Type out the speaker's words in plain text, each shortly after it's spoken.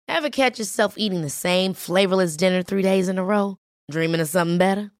Ever catch yourself eating the same flavorless dinner 3 days in a row? Dreaming of something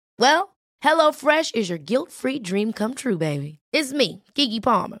better? Well, HelloFresh is your guilt-free dream come true, baby. It's me, Keke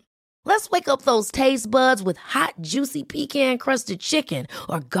Palmer. Let's wake up those taste buds with hot, juicy pecan-crusted chicken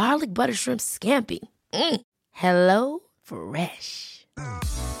or garlic butter shrimp scampi. Hello Fresh.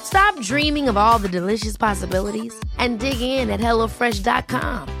 Stop dreaming of all the delicious possibilities and dig in at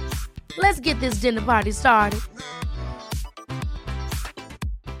HelloFresh.com. Let's get this dinner party started.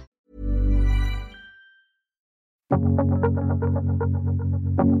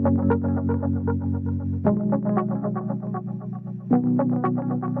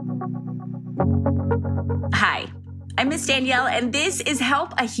 Hi, I'm Miss Danielle, and this is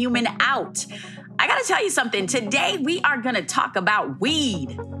Help a Human Out. I gotta tell you something. Today, we are gonna talk about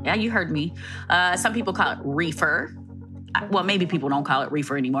weed. Yeah, you heard me. Some people call it reefer. Well, maybe people don't call it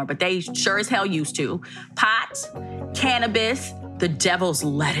reefer anymore, but they sure as hell used to. Pot, cannabis, the devil's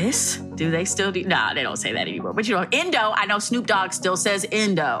lettuce. Do they still do? No, they don't say that anymore. But you know, Indo, I know Snoop Dogg still says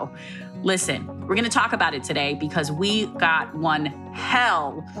Indo. Listen, we're gonna talk about it today because we got one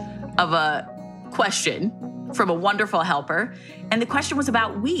hell of a question from a wonderful helper. And the question was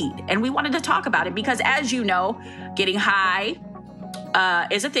about weed. And we wanted to talk about it because, as you know, getting high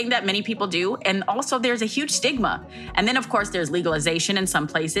is a thing that many people do. And also there's a huge stigma. And then, of course, there's legalization in some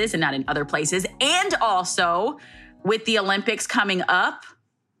places and not in other places. And also with the Olympics coming up,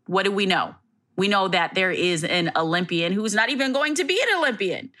 what do we know? We know that there is an Olympian who's not even going to be an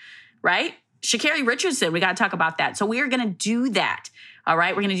Olympian, right? Sha'Carri Richardson, we got to talk about that. So we are going to do that. All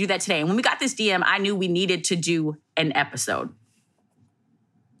right, we're going to do that today. And when we got this DM, I knew we needed to do an episode.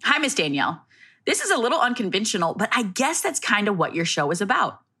 Hi, Miss Danielle. This is a little unconventional, but I guess that's kind of what your show is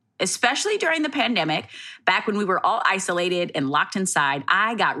about. Especially during the pandemic, back when we were all isolated and locked inside,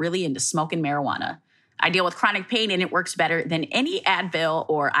 I got really into smoking marijuana. I deal with chronic pain and it works better than any Advil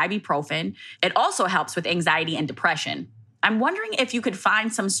or ibuprofen. It also helps with anxiety and depression. I'm wondering if you could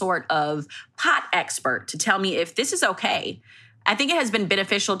find some sort of pot expert to tell me if this is okay. I think it has been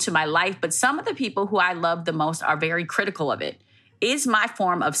beneficial to my life, but some of the people who I love the most are very critical of it. Is my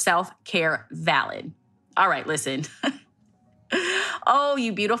form of self-care valid? All right, listen. Oh,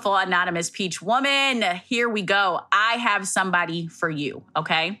 you beautiful anonymous peach woman. Here we go. I have somebody for you,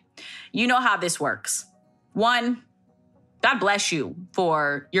 okay? You know how this works. One, God bless you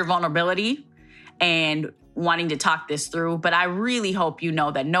for your vulnerability and wanting to talk this through, but I really hope you know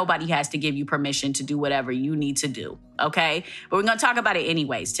that nobody has to give you permission to do whatever you need to do, okay? But we're going to talk about it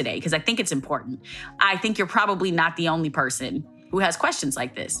anyways today because I think it's important. I think you're probably not the only person who has questions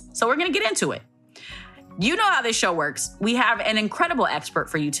like this. So we're going to get into it. You know how this show works. We have an incredible expert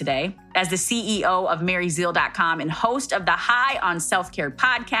for you today. As the CEO of MaryZeal.com and host of the High on Self-Care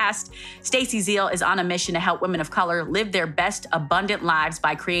podcast, Stacy Zeal is on a mission to help women of color live their best abundant lives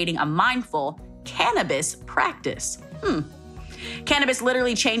by creating a mindful cannabis practice. Cannabis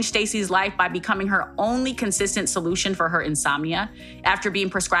literally changed Stacy's life by becoming her only consistent solution for her insomnia. After being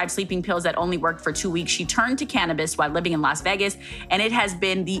prescribed sleeping pills that only worked for 2 weeks, she turned to cannabis while living in Las Vegas, and it has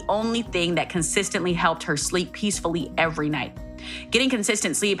been the only thing that consistently helped her sleep peacefully every night. Getting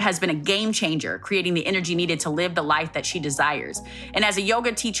consistent sleep has been a game changer, creating the energy needed to live the life that she desires. And as a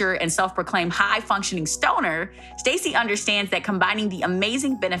yoga teacher and self-proclaimed high-functioning stoner, Stacy understands that combining the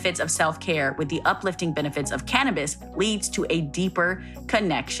amazing benefits of self-care with the uplifting benefits of cannabis leads to a deeper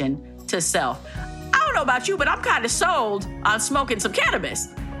connection to self. I don't know about you, but I'm kind of sold on smoking some cannabis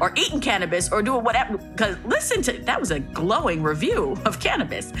or eating cannabis or doing whatever, because listen to, that was a glowing review of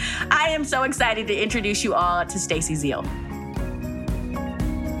cannabis. I am so excited to introduce you all to Stacy Zeal.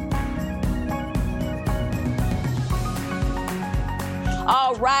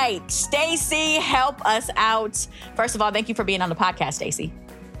 All right, Stacy, help us out. First of all, thank you for being on the podcast, Stacy.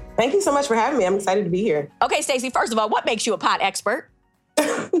 Thank you so much for having me. I'm excited to be here. Okay, Stacy, first of all, what makes you a pot expert?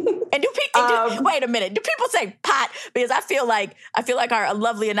 And wait a minute. Do people say pot? Because I feel like our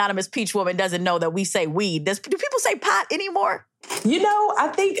lovely anonymous peach woman doesn't know that we say weed. Do people say pot anymore? You know, I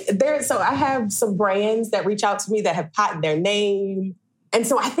think I have some brands that reach out to me that have pot in their name. And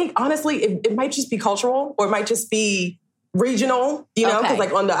so I think, honestly, it might just be cultural, or it might just be regional, you know, because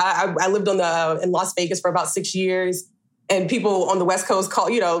like I lived in Las Vegas for about 6 years, and people on the West Coast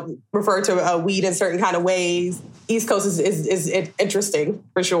refer to weed in certain kind of ways. East Coast is interesting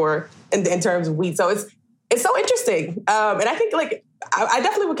for sure in terms of weed. So it's so interesting. And I think I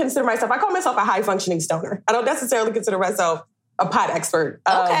definitely would consider myself, I call myself a high functioning stoner. I don't necessarily consider myself a pot expert.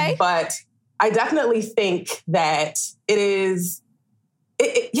 But I definitely think that it is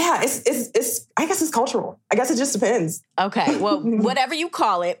it's I guess it's cultural. I guess it just depends. Okay. Well, whatever you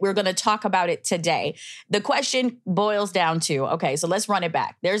call it, we're going to talk about it today. The question boils down to, okay, so let's run it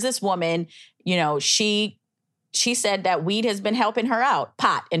back. There's this woman, she said that weed has been helping her out.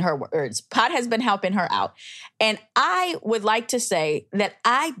 Pot, in her words. Pot has been helping her out. And I would like to say that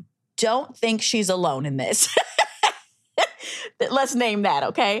I don't think she's alone in this. Let's name that,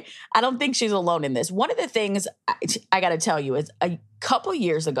 okay? I don't think she's alone in this. One of the things I got to tell you is a couple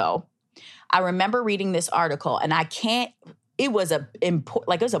years ago, I remember reading this article, and it was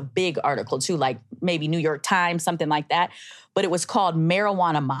a big article too, like maybe New York Times, something like that. But it was called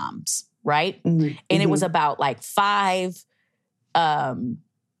Marijuana Moms, right? Mm-hmm. And it was about like 5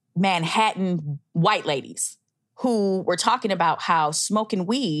 Manhattan white ladies who were talking about how smoking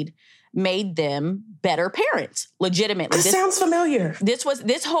weed made them better parents, legitimately. This sounds familiar.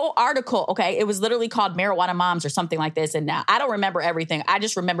 This whole article, okay, it was literally called Marijuana Moms or something like this. And now I don't remember everything. I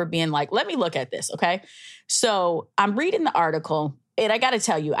just remember being like, let me look at this, okay? So I'm reading the article, and I got to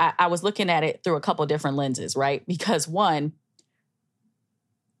tell you, I was looking at it through a couple different lenses, right? Because one,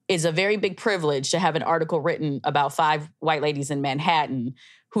 is a very big privilege to have an article written about 5 white ladies in Manhattan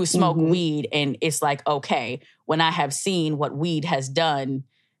who smoke weed. And it's like, okay, when I have seen what weed has done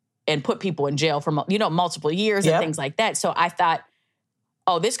and put people in jail for, multiple years and things like that. So I thought,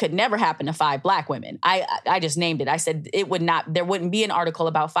 oh, this could never happen to 5 Black women. I just named it. I said there wouldn't be an article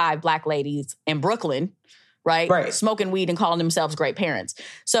about 5 Black ladies in Brooklyn, right? Smoking weed and calling themselves great parents.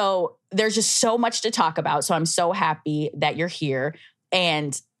 So there's just so much to talk about. So I'm so happy that you're here,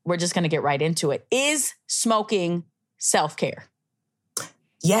 and we're just going to get right into it. Is smoking self-care?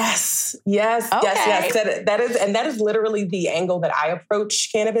 Yes. Okay. Yes. That is literally the angle that I approach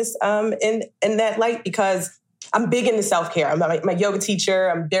cannabis in that light, because I'm big into self-care. I'm a yoga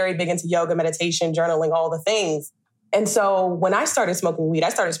teacher. I'm very big into yoga, meditation, journaling, all the things. And so when I started smoking weed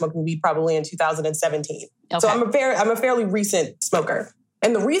probably in 2017. Okay. So I'm a fairly recent smoker.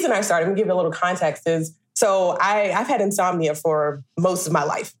 And the reason I started, I'm going to give you a little context, is so I've had insomnia for most of my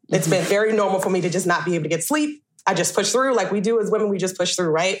life. It's been very normal for me to just not be able to get sleep. I just push through like we do as women. We just push through,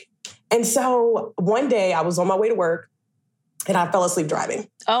 right? And so one day I was on my way to work and I fell asleep driving.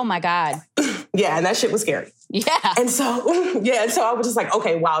 Oh my God. Yeah. And that shit was scary. Yeah. And so I was just like,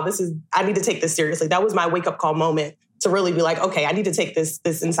 okay, wow, I need to take this seriously. That was my wake up call moment to really be like, okay, I need to take this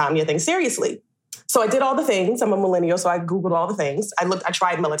insomnia thing seriously. So I did all the things. I'm a millennial, so I Googled all the things. I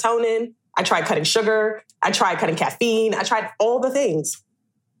tried melatonin. I tried cutting sugar. I tried cutting caffeine. I tried all the things,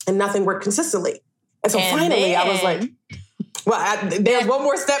 and nothing worked consistently. And so finally I was like, well, there's one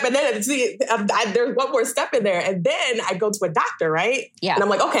more step. And then there's one more step in there. And then I go to a doctor, right? Yeah. And I'm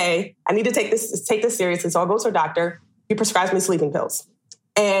like, okay, I need to take this seriously. So I'll go to a doctor. He prescribes me sleeping pills.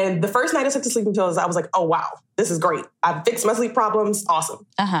 And the first night I took the sleeping pills, I was like, oh, wow, this is great. I've fixed my sleep problems. Awesome.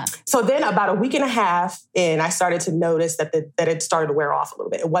 Uh-huh. So then about a week and a half in, I started to notice that it started to wear off a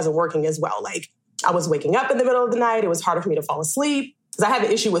little bit. It wasn't working as well. Like, I was waking up in the middle of the night. It was harder for me to fall asleep because I have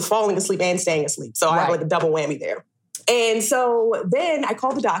an issue with falling asleep and staying asleep. So I have like a double whammy there. And so then I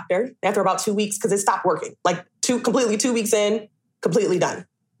called the doctor after about 2 weeks because it stopped working. Like 2 weeks in, completely done.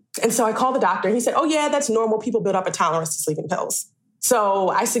 And so I called the doctor and he said, oh yeah, that's normal. People build up a tolerance to sleeping pills. So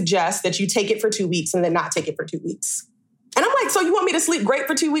I suggest that you take it for 2 weeks and then not take it for 2 weeks. And I'm like, so you want me to sleep great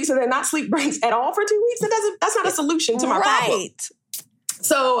for 2 weeks and then not sleep great at all for 2 weeks? That's not a solution to my problem.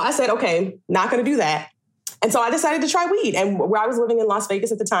 So I said, okay, not going to do that. And so I decided to try weed. And where I was living in Las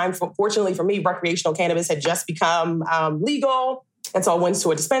Vegas at the time, fortunately for me, recreational cannabis had just become legal. And so I went to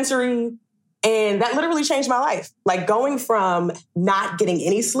a dispensary. And that literally changed my life. Like going from not getting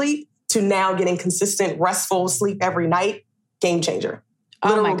any sleep to now getting consistent, restful sleep every night. Game changer.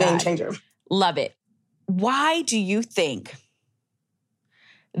 Literal game changer. Love it. Why do you think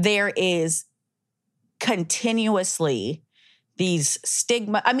there is continuously these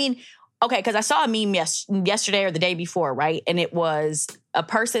stigma? I mean, okay, because I saw a meme yesterday or the day before, right? And it was a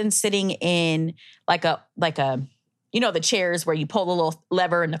person sitting in like a the chairs where you pull the little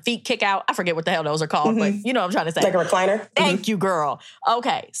lever and the feet kick out. I forget what the hell those are called, but you know what I'm trying to say. Like a recliner? Thank you, girl.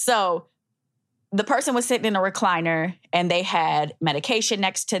 Okay, so the person was sitting in a recliner and they had medication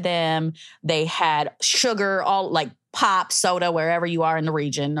next to them. They had sugar, all like pop, soda, wherever you are in the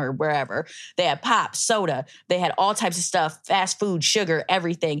region or wherever. They had pop, soda. They had all types of stuff, fast food, sugar,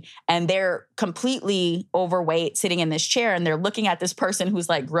 everything. And they're completely overweight sitting in this chair and they're looking at this person who's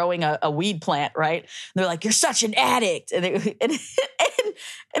like growing a weed plant, right? And they're like, you're such an addict. And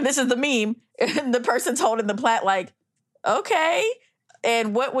this is the meme. And the person's holding the plant like, okay.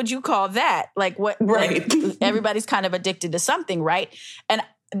 And what would you call that? Like what? Right. Like, everybody's kind of addicted to something, right? And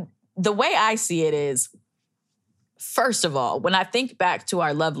the way I see it is First of all, when I think back to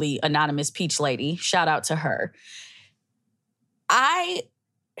our lovely anonymous peach lady, shout out to her, I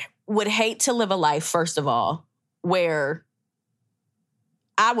would hate to live a life, first of all, where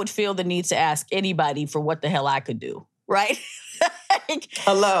I would feel the need to ask anybody for what the hell I could do, right?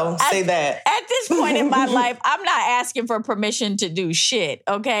 Hello, say that. At this point in my life, I'm not asking for permission to do shit,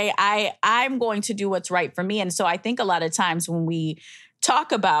 okay? I'm going to do what's right for me. And so I think a lot of times when we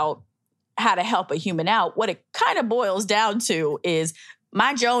talk about how to help a human out, what it kind of boils down to is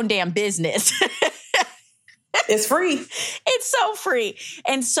mind your own damn business. It's free. It's so free.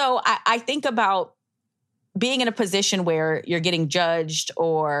 And so I think about being in a position where you're getting judged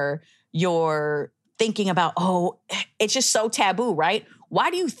or you're thinking about, oh, it's just so taboo, right?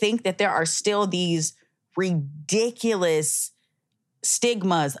 Why do you think that there are still these ridiculous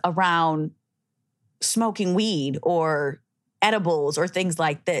stigmas around smoking weed or edibles or things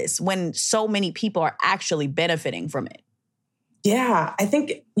like this when so many people are actually benefiting from it? Yeah, I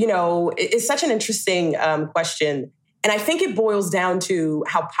think, it's such an interesting question. And I think it boils down to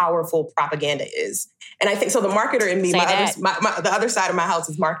how powerful propaganda is. And I think, so the marketer in me, the other side of my house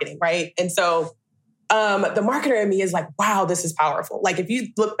is marketing, right? And so the marketer in me is like, wow, this is powerful. Like if you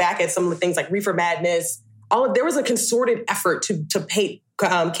look back at some of the things like Reefer Madness, there was a concerted effort to paint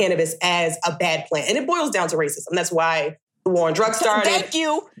cannabis as a bad plant. And it boils down to racism. That's why the war on drugs started. Thank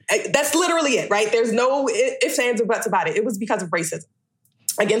you. That's literally it, right? There's no ifs, ands, or buts about it. It was because of racism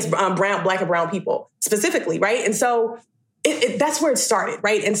against Black and brown people specifically, right? And so that's where it started,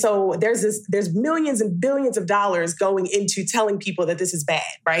 right? And so there's millions and billions of dollars going into telling people that this is bad,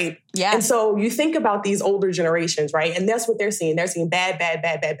 right? Yeah. And so you think about these older generations, right? And that's what they're seeing. They're seeing bad, bad,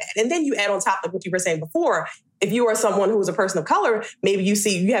 bad, bad, bad. And then you add on top of what you were saying before, if you are someone who is a person of color, maybe you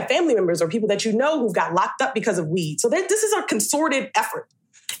have family members or people that you know who got locked up because of weed. So this is a concerted effort.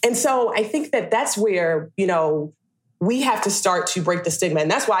 And so I think that that's where, we have to start to break the stigma. And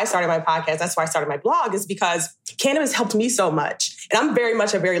that's why I started my podcast. That's why I started my blog, is because cannabis helped me so much. And I'm very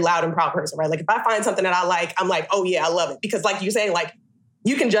much a very loud and proud person, right? Like if I find something that I like, I'm like, oh yeah, I love it. Because like you're saying, like,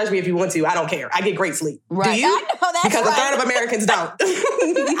 you can judge me if you want to. I don't care. I get great sleep. Right. Do you? I know, that's because right. a third of Americans don't.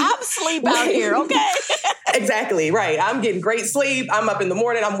 I'm asleep out here, okay? Exactly, right. I'm getting great sleep. I'm up in the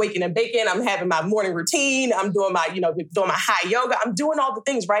morning. I'm waking and baking. I'm having my morning routine. I'm doing my, doing my high yoga. I'm doing all the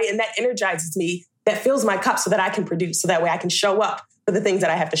things, right? And that energizes me. That fills my cup so that I can produce, so that way I can show up for the things that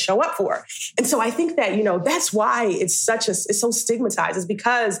I have to show up for. And so I think that, that's why it's so stigmatized, is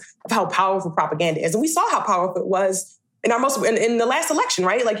because of how powerful propaganda is. And we saw how powerful it was in the last election,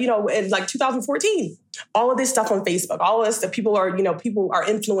 right? Like, in like 2014, all of this stuff on Facebook, all of this that people are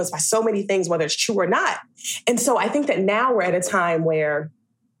influenced by so many things, whether it's true or not. And so I think that now we're at a time where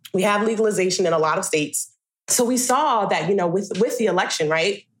we have legalization in a lot of states. So we saw that, with the election,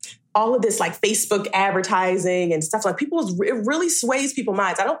 right? All of this like Facebook advertising and stuff, like it really sways people's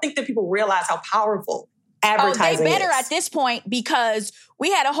minds. I don't think that people realize how powerful advertising is. They better at this point, because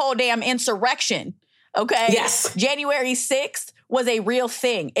we had a whole damn insurrection, okay? Yes. January 6th was a real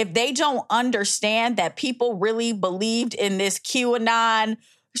thing. If they don't understand that people really believed in this QAnon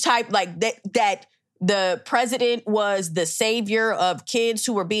type, like that the president was the savior of kids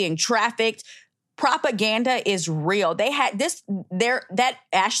who were being trafficked, propaganda is real. They had that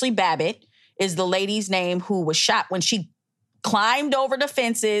Ashley Babbitt is the lady's name who was shot when she climbed over the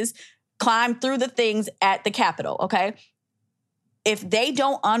fences, climbed through the things at the Capitol, okay? If they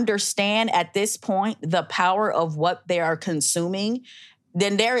don't understand at this point the power of what they are consuming,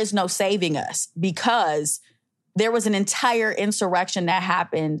 then there is no saving us, because there was an entire insurrection that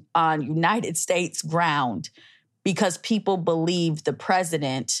happened on United States ground because people believed the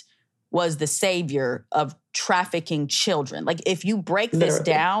president was the savior of trafficking children. Like, if you break this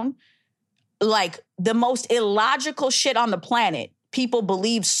down, like the most illogical shit on the planet, people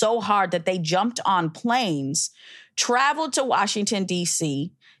believed so hard that they jumped on planes, traveled to Washington,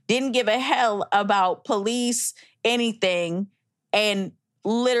 D.C., didn't give a hell about police, anything, and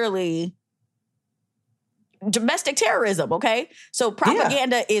literally domestic terrorism, okay? So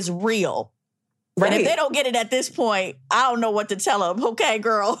propaganda is real. Right. And if they don't get it at this point, I don't know what to tell them. Okay,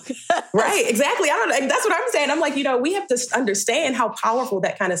 girl. Right, exactly. I don't know. That's what I'm saying. I'm like, we have to understand how powerful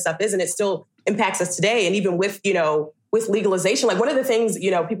that kind of stuff is, and it still impacts us today. And even with legalization, like one of the things, I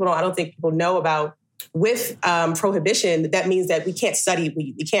don't think people know about with prohibition, that means that we can't study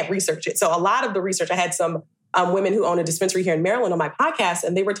weed. We can't research it. So a lot of the research, I had some women who own a dispensary here in Maryland on my podcast,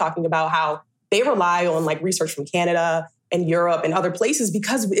 and they were talking about how they rely on like research from Canada and Europe and other places,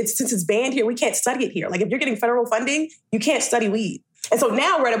 because since it's banned here, we can't study it here. Like if you're getting federal funding, you can't study weed. And so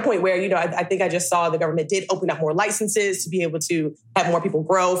now we're at a point where, I think I just saw the government did open up more licenses to be able to have more people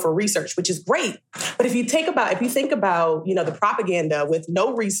grow for research, which is great. But if you think about, the propaganda with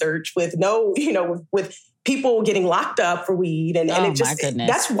no research, with no, with people getting locked up for weed, and it just,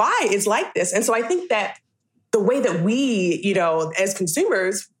 that's why it's like this. And so I think that the way that we, as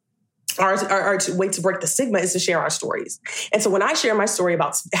consumers, our way to break the stigma is to share our stories. And so when I share my story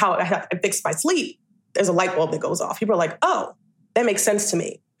about how I fixed my sleep, there's a light bulb that goes off. People are like, oh, that makes sense to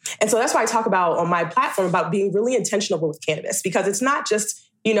me. And so that's why I talk about on my platform about being really intentional with cannabis, because it's not just,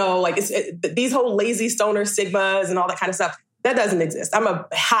 these whole lazy stoner stigmas and all that kind of stuff. That doesn't exist. I'm a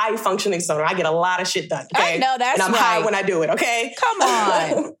high functioning stoner. I get a lot of shit done. Okay? I know that's right. And I'm high when I do it. Okay. Come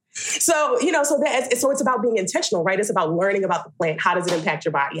on. So it's about being intentional, right? It's about learning about the plant. How does it impact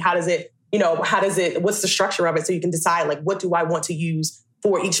your body? How does it, what's the structure of it? So you can decide, like, what do I want to use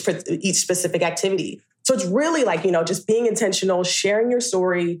for each specific activity? So it's really like, just being intentional, sharing your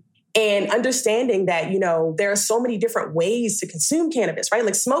story, and understanding that, there are so many different ways to consume cannabis, right?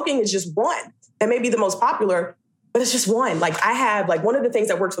 Like smoking is just one. That may be the most popular, but it's just one. Like I have, like, one of the things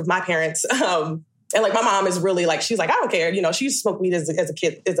that works with my parents, and like my mom is really like, she's like, I don't care. She used to smoke weed as a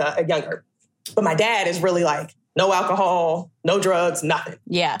kid, as a younger. But my dad is really like, no alcohol, no drugs, nothing.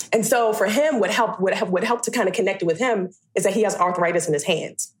 Yeah. And so for him, what helped to kind of connect with him is that he has arthritis in his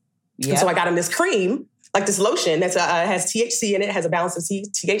hands. Yep. And so I got him this cream, like this lotion that has THC in it, has a balance of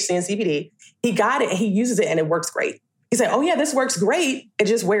THC and CBD. He got it and he uses it and it works great. He said, oh yeah, this works great. It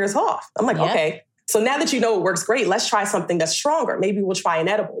just wears off. I'm like, okay. So now that it works great, let's try something that's stronger. Maybe we'll try an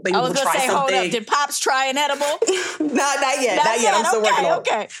edible. Maybe we'll try something. Hold up. Did Pops try an edible? Not yet. I'm still working on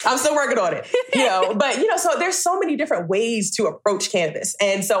it. I'm still working on it. But so there's so many different ways to approach cannabis.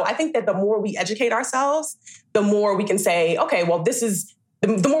 And so I think that the more we educate ourselves, the more we can say, okay, well, this is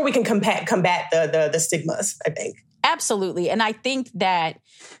the more we can combat the stigmas, I think. Absolutely. And I think that,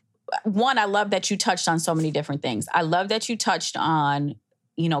 one, I love that you touched on so many different things. I love that you touched on,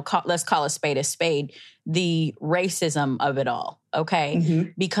 let's call a spade, the racism of it all, okay? Mm-hmm.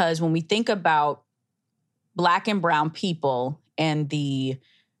 Because when we think about Black and brown people and the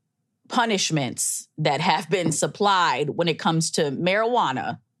punishments that have been supplied when it comes to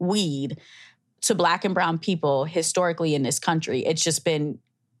marijuana, weed, to Black and brown people historically in this country, it's just been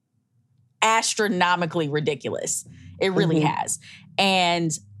astronomically ridiculous. It really has.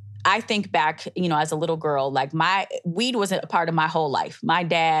 And I think back, as a little girl, like my weed wasn't a part of my whole life. My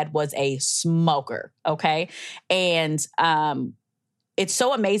dad was a smoker, okay? And it's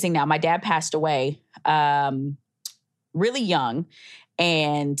so amazing now. My dad passed away really young.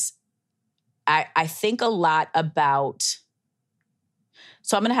 And I think a lot about,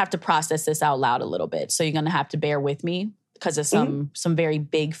 so I'm going to have to process this out loud a little bit. So you're going to have to bear with me because of some very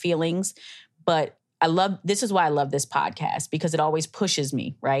big feelings. But this is why I love this podcast, because it always pushes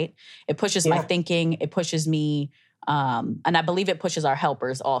me, right? It pushes my thinking. It pushes me. And I believe it pushes our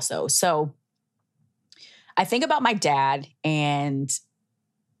helpers also. So I think about my dad, and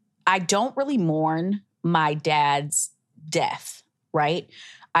I don't really mourn my dad's death, right?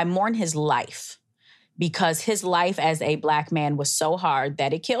 I mourn his life, because his life as a Black man was so hard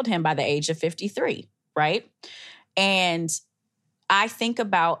that it killed him by the age of 53, right? And I think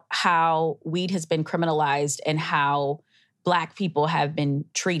about how weed has been criminalized and how Black people have been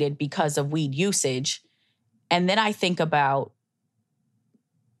treated because of weed usage. And then I think about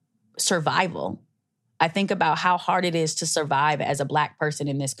survival. I think about how hard it is to survive as a Black person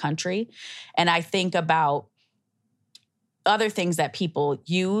in this country. And I think about other things that people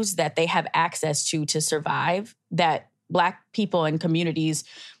use that they have access to survive that Black people and communities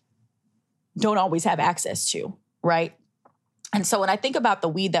don't always have access to, right? And so when I think about the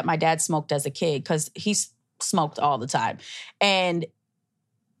weed that my dad smoked as a kid, because he smoked all the time, and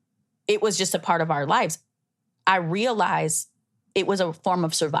it was just a part of our lives, I realized it was a form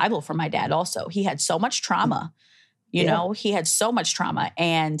of survival for my dad also. He had so much trauma, you know, he had so much trauma.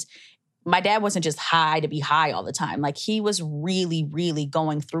 And my dad wasn't just high to be high all the time. Like, he was really, really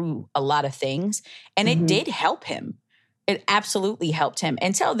going through a lot of things. And it did help him. It absolutely helped him.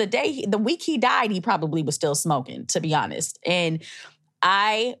 Until the week he died, he probably was still smoking, to be honest. And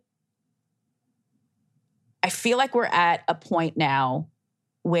I feel like we're at a point now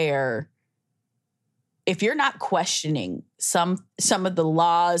where if you're not questioning some of the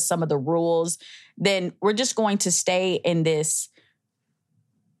laws, some of the rules, then we're just going to stay in this.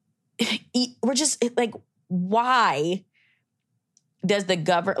 We're just like, why does the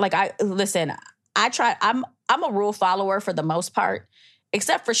government, I'm a rule follower for the most part,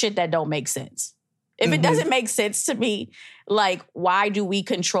 except for shit that don't make sense. If it doesn't make sense to me, like, why do we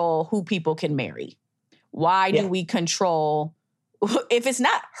control who people can marry? Why do we control if it's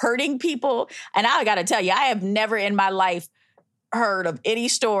not hurting people, and I got to tell you, I have never in my life heard of any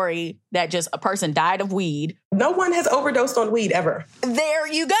story that just a person died of weed. No one has overdosed on weed ever. There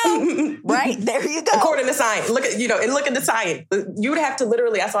you go. Right? There you go. According to science. Look at the science. You would have to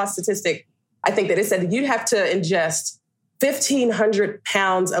literally, I saw a statistic, I think that it said that you'd have to ingest 1,500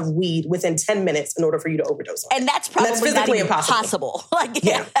 pounds of weed within 10 minutes in order for you to overdose on it. And that's probably physically not even impossible. Like,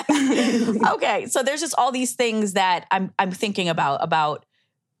 yeah. Okay. So there's just all these things that I'm thinking about,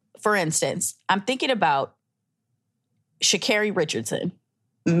 for instance, I'm thinking about Sha'Carri Richardson,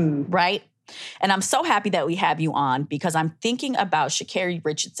 right? And I'm so happy that we have you on because I'm thinking about Sha'Carri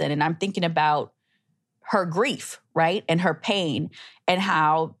Richardson and I'm thinking about her grief, right? And her pain and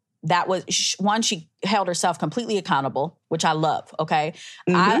how that was, one, she held herself completely accountable, which I love, okay?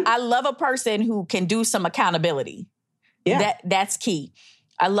 I love a person who can do some accountability. Yeah. That's key.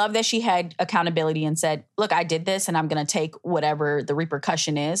 I love that she had accountability and said, look, I did this and I'm going to take whatever the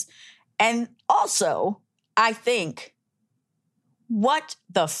repercussion is. And also, I think, what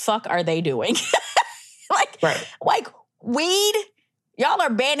the fuck are they doing? Like weed? Y'all are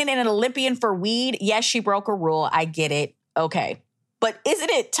banning an Olympian for weed? Yes, she broke a rule. I get it. Okay. But isn't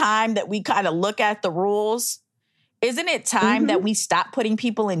it time that we kind of look at the rules? Isn't it time that we stop putting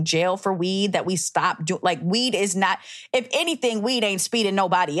people in jail for weed, that we stop weed is not, if anything, weed ain't speeding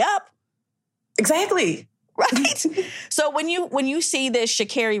nobody up. Exactly. Right? So when you see this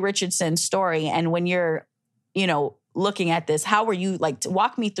Sha'Carri Richardson story and when you're, looking at this, how were you,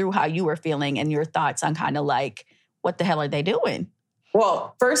 walk me through how you were feeling and your thoughts on kind of what the hell are they doing?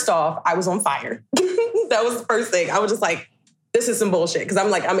 Well, first off, I was on fire. That was the first thing. I was just like, this is some bullshit. Because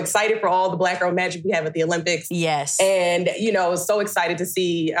I'm excited for all the Black girl magic we have at the Olympics. Yes. And, I was so excited to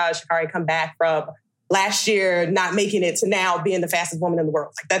see Sha'Carri come back from last year, not making it to now being the fastest woman in the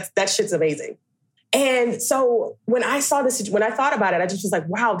world. That shit's amazing. And so when I thought about it, I just was like,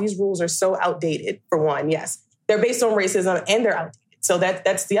 wow, these rules are so outdated, for one. Yes. They're based on racism and they're outdated. So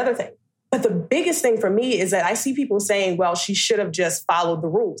that's the other thing. But the biggest thing for me is that I see people saying, well, she should have just followed the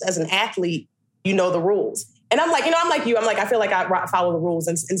rules. As an athlete, you know the rules. And I'm like, I'm like you. I'm like, I feel like I follow the rules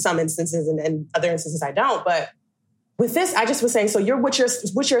in some instances and other instances I don't. But with this, I just was saying, so what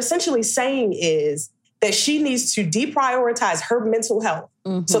you're essentially saying is that she needs to deprioritize her mental health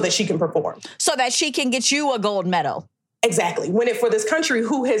so that she can perform. So that she can get you a gold medal. Exactly. When for this country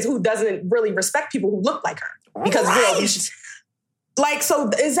who doesn't really respect people who look like her. Because so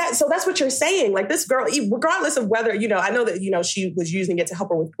that's what you're saying. Like this girl, regardless of whether, I know that, she was using it to help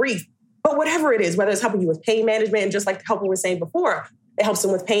her with grief, but whatever it is, whether it's helping you with pain management and just like Helper was saying before, it helps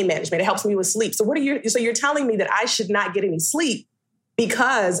them with pain management. It helps me with sleep. So you're telling me that I should not get any sleep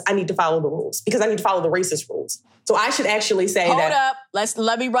because I need to follow the rules, because I need to follow the racist rules. So I should actually say Hold up.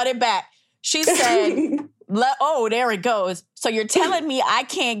 Let me run it back. She said, there it goes. So you're telling me I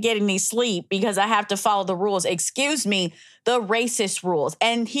can't get any sleep because I have to follow the rules. Excuse me, the racist rules.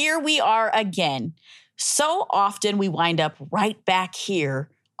 And here we are again. So often we wind up right back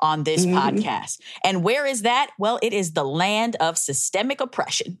here on this podcast. And where is that? Well, it is the land of systemic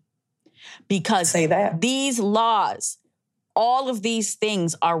oppression. Because these laws, all of these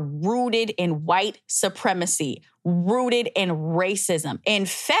things are rooted in white supremacy, rooted in racism. In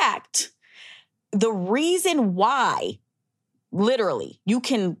fact, the reason why, literally, you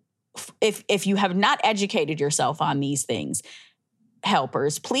can, if you have not educated yourself on these things,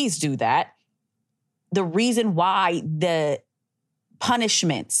 helpers, please do that. The reason why the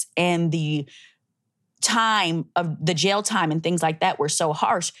punishments and the time of the jail time and things like that were so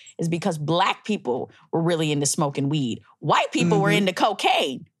harsh is because Black people were really into smoking weed. White people were into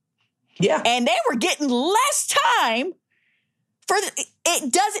cocaine. Yeah. And they were getting less time.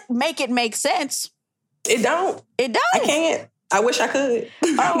 It doesn't make sense. It don't. I can't. I wish I could.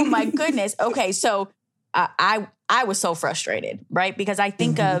 Oh my goodness. Okay, so I was so frustrated, right? Because I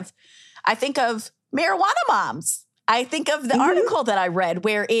think of marijuana moms. I think of the article that I read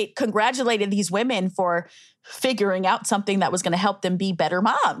where it congratulated these women for figuring out something that was going to help them be better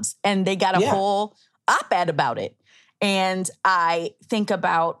moms, and they got a whole op-ed about it. And I think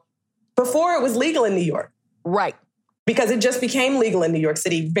about before it was legal in New York, right? Because it just became legal in New York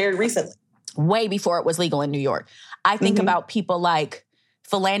City very recently. Way before it was legal in New York. I think about people like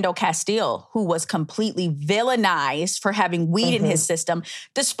Philando Castile, who was completely villainized for having weed in his system,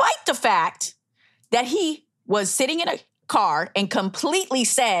 despite the fact that he was sitting in a car and completely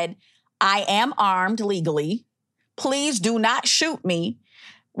said, I am armed legally. Please do not shoot me.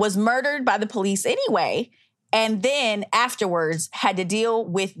 Was murdered by the police anyway. And then afterwards had to deal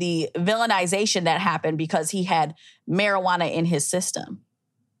with the villainization that happened because he had marijuana in his system.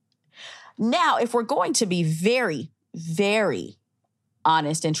 Now, if we're going to be very, very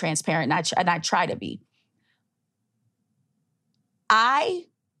honest and transparent, and I try to be.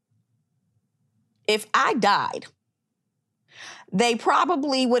 If I died, they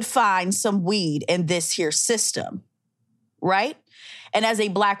probably would find some weed in this here system, right? And as a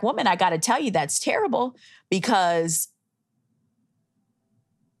Black woman, I got to tell you, that's terrible, because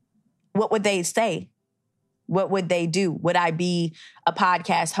what would they say? What would they do? Would I be a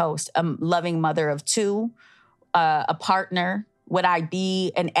podcast host, a loving mother of two, a partner? Would I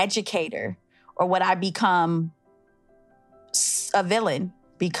be an educator? Or would I become a villain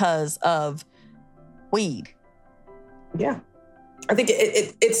because of weed? Yeah. I think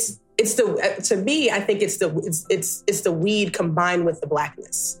it's the, to me, I think it's the weed combined with the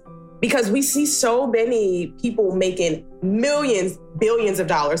Blackness, because we see so many people making millions, billions of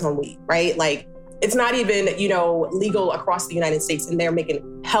dollars on weed, right? Like, it's not even, legal across the United States, and they're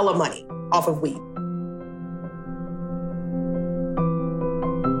making hella money off of weed.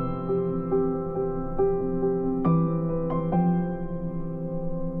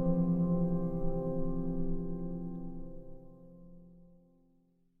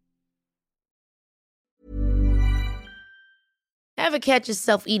 Ever catch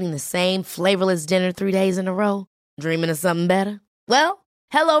yourself eating the same flavorless dinner 3 days in a row? Dreaming of something better? Well,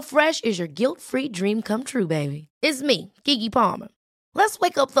 HelloFresh is your guilt-free dream come true, baby. It's me, Keke Palmer. Let's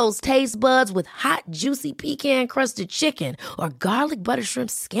wake up those taste buds with hot, juicy pecan-crusted chicken or garlic butter shrimp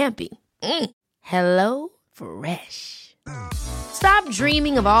scampi. Hello Fresh. Stop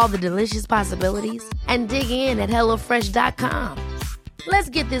dreaming of all the delicious possibilities and dig in at HelloFresh.com. Let's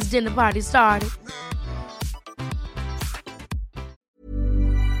get this dinner party started.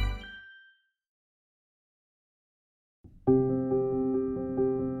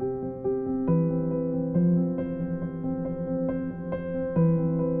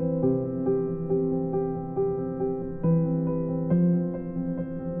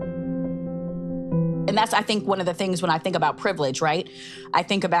 And that's, I think, one of the things when I think about privilege, right? I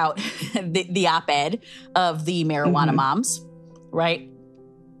think about the op-ed of the marijuana moms, right?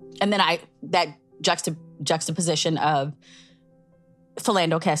 And then that juxtaposition of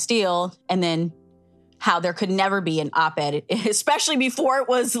Philando Castile, and then how there could never be an op-ed, especially before it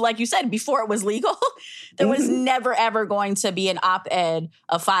was, like you said, before it was legal. There was never, ever going to be an op-ed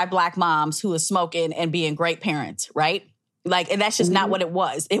of 5 Black moms who was smoking and being great parents, right? Like, and that's just not what it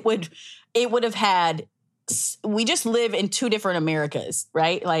was. It would have had, we just live in 2 different Americas,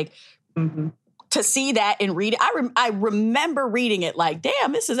 right? Like, to see that and read it, I remember reading it like,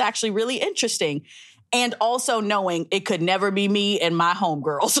 damn, this is actually really interesting. And also knowing it could never be me and my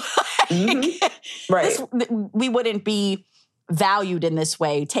homegirls. Right. We wouldn't be valued in this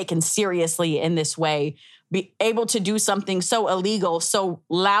way, taken seriously in this way, be able to do something so illegal, so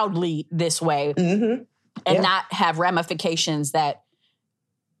loudly this way, and not have ramifications that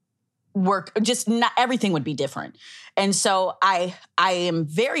work. Just not everything would be different. And so I am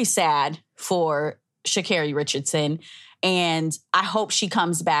very sad for Sha'Carri Richardson, and I hope she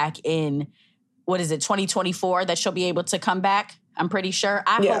comes back in, 2024, that she'll be able to come back. I'm pretty sure.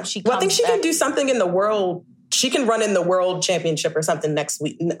 I hope she comes back. Well, I think she can do something in the world. She can run in the world championship or something next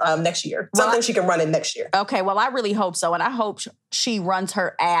year. Something she can run in next year. Okay, well, I really hope so. And I hope she runs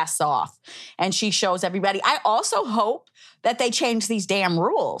her ass off and she shows everybody. I also hope that they change these damn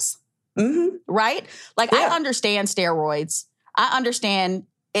rules. Right? Like, I understand steroids. I understand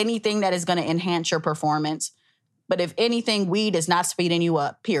anything that is going to enhance your performance. But if anything, weed is not speeding you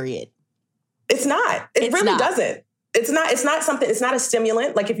up, period. It's not. It really doesn't. It's not something, it's not a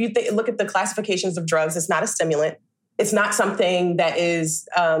stimulant. Like, if you look at the classifications of drugs, it's not a stimulant. It's not something that is,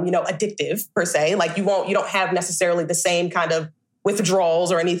 addictive per se. Like, you don't have necessarily the same kind of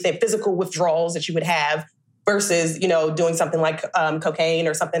withdrawals or anything, physical withdrawals that you would have versus, doing something like cocaine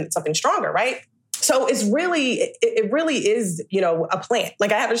or something stronger, right? So it really is, a plant.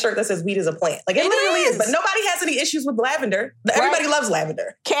 Like, I have a shirt that says weed is a plant. Like, it literally is. But nobody has any issues with lavender. Everybody loves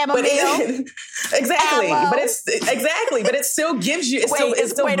lavender. Chamomile. Exactly. Aloe. But it still gives you, it's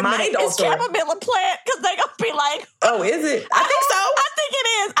still mind altering. Is chamomile a plant? Because they gonna be like, oh, is it? I think so. I think it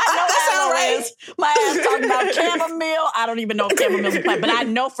is. I know that aloe right. is. My ass talking about chamomile. I don't even know if chamomile is a plant, but I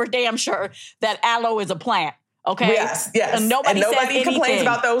know for damn sure that aloe is a plant. Okay. Yes. And nobody complains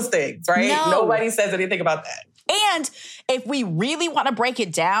about those things, right? No. Nobody says anything about that. And if we really want to break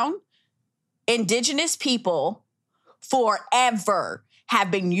it down, indigenous people forever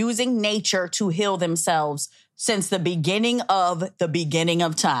have been using nature to heal themselves since the beginning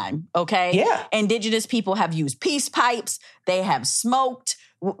of time. Okay. Yeah. Indigenous people have used peace pipes. They have smoked.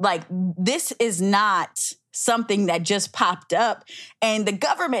 Like, this is not something that just popped up. And the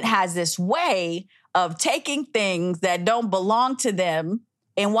government has this way of taking things that don't belong to them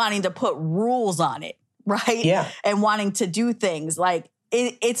and wanting to put rules on it, right? Yeah. And wanting to do things. Like,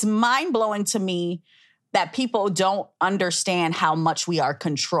 it's mind-blowing to me that people don't understand how much we are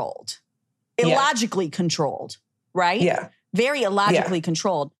controlled. Illogically controlled, right? Yeah. Very illogically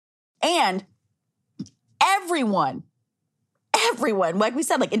controlled. And everyone, like we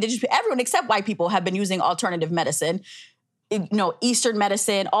said, like indigenous people, everyone except white people have been using alternative medicine, Eastern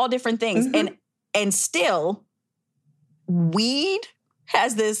medicine, all different things. And still, weed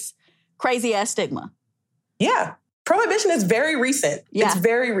has this crazy ass stigma. Yeah. Prohibition is very recent. Yeah. It's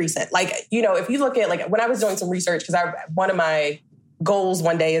very recent. Like, if you look at, like, when I was doing some research, because one of my goals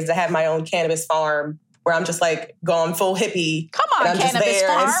one day is to have my own cannabis farm where I'm just like going full hippie. Come on, and I'm cannabis just there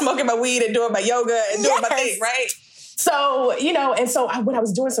farm. And smoking my weed and doing my yoga and doing my thing, right? So, when I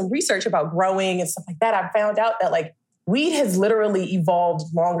was doing some research about growing and stuff like that, I found out that, like, weed has literally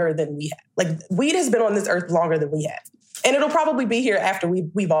evolved longer than we have. Like, weed has been on this earth longer than we have. And it'll probably be here after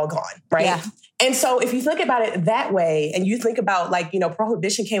we've all gone, right? Yeah. And so if you think about it that way, and you think about, like,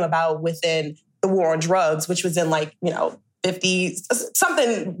 prohibition came about within the war on drugs, which was in, like, 50s,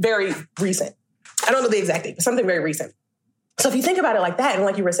 something very recent. I don't know the exact date, but something very recent. So if you think about it like that, and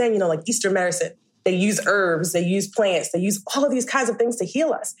like you were saying, like Eastern medicine, they use herbs, they use plants, they use all of these kinds of things to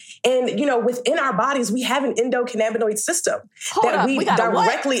heal us. And, within our bodies, we have an endocannabinoid system that we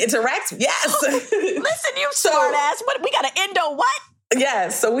directly interact with. Yes. Listen, you smart ass. We got an endo what?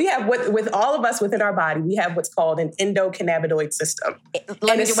 Yes. So we have with all of us within our body, we have what's called an endocannabinoid system.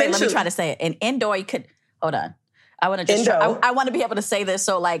 Let me try to say it. An endo could, hold on. I want to I want to be able to say this.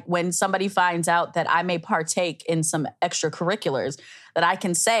 So, like, when somebody finds out that I may partake in some extracurriculars, that I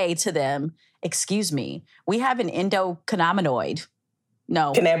can say to them, excuse me, we have an endocannabinoid.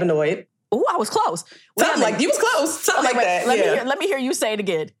 No. Cannabinoid. Oh, I was close. You was close. Something like that. Let me hear you say it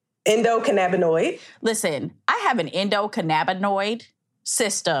again. Endocannabinoid. Listen, I have an endocannabinoid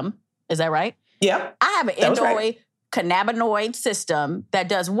system. Is that right? Yeah. I have an endocannabinoid system that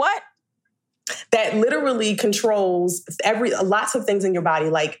does what? That literally controls lots of things in your body,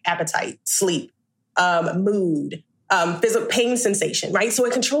 like appetite, sleep, mood, physical pain sensation, right? So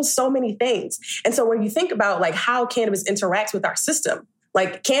it controls so many things. And so when you think about, like, how cannabis interacts with our system,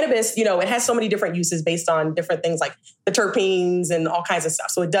 like cannabis, it has so many different uses based on different things like the terpenes and all kinds of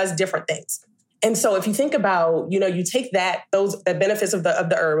stuff. So it does different things. And so if you think about, you take the benefits of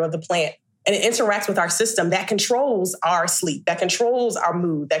the herb, of the plant, and it interacts with our system, that controls our sleep, that controls our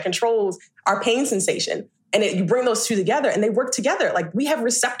mood, that controls our pain sensation. And you bring those two together and they work together. Like, we have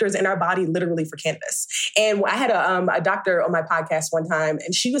receptors in our body literally for cannabis. And I had a doctor on my podcast one time,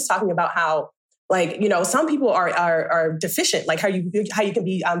 and she was talking about how, like, some people are deficient, like how you can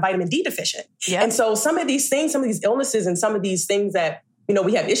be vitamin D deficient. Yeah. And so some of these things, some of these illnesses and some of these things that,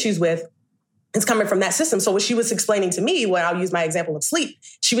 we have issues with, it's coming from that system. So what she was explaining to me, when I'll use my example of sleep,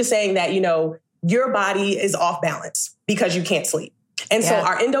 she was saying that, your body is off balance because you can't sleep. And so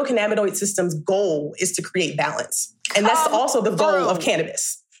our endocannabinoid system's goal is to create balance. And that's also the goal of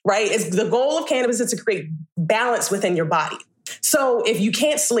cannabis, right? The goal of cannabis is to create balance within your body. So if you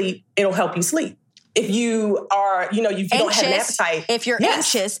can't sleep, it'll help you sleep. If you are, if you don't have an appetite. If you're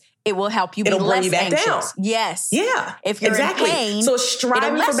anxious, it will help you be less anxious. Down. Yes. Yeah. If you're in pain, so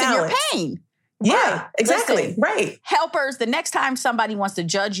striving for balance. Your pain. Yeah, right. exactly. Listen, right. Helpers, the next time somebody wants to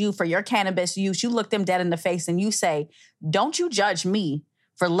judge you for your cannabis use, you look them dead in the face and you say, don't you judge me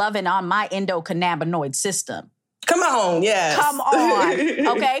for loving on my endocannabinoid system. Come on, yes. Come on,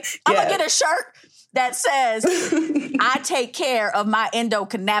 okay? I'm going to get a shirt that says, I take care of my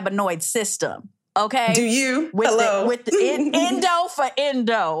endocannabinoid system. Okay? Do you? Hello. With the endo for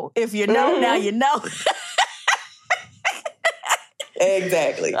endo. If you know, now you know.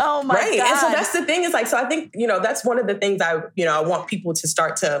 Exactly. Oh my God. And so that's the thing is, like, so I think, that's one of the things I want people to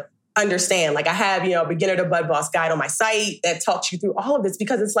start to understand. Like, I have, a beginner to bud boss guide on my site that talks you through all of this,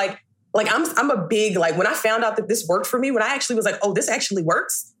 because it's like I'm a big, like, when I found out that this worked for me, when I actually was like, oh, this actually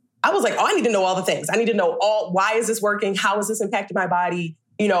works. I was like, oh, I need to know all the things. I need to know why is this working? How is this impacting my body?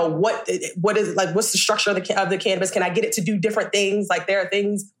 What is, like, what's the structure of the cannabis? Can I get it to do different things? Like, there are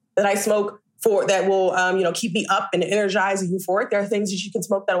things that I smoke for that will, keep me up and energized and euphoric. There are things that you can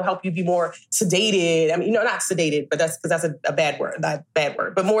smoke that will help you be more sedated. I mean, not sedated, but that's because that's a bad word, not bad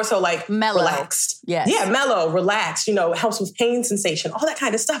word, but more so like mellow. Relaxed. Yes. Yeah, mellow, relaxed, helps with pain sensation, all that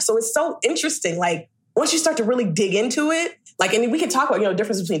kind of stuff. So it's so interesting. Like, once you start to really dig into it, like, and we can talk about,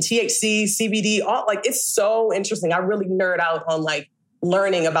 difference between THC, CBD, all, like, it's so interesting. I really nerd out on, like,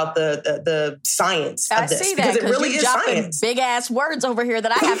 learning about the science of this. I see that, because it really is science. Big ass words over here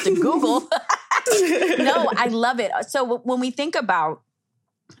that I have to Google. No, I love it. So when we think about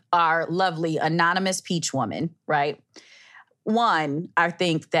our lovely anonymous peach woman, right? One, I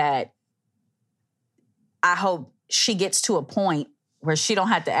think that I hope she gets to a point where she don't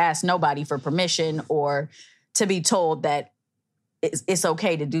have to ask nobody for permission or to be told that it's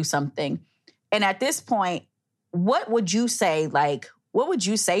okay to do something. And at this point, what would you say, what would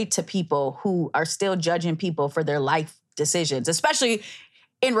you say to people who are still judging people for their life decisions, especially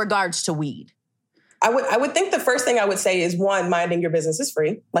in regards to weed? I would think the first thing I would say is, one, minding your business is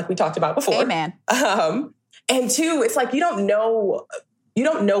free, like we talked about before. Amen. And two, it's like you don't know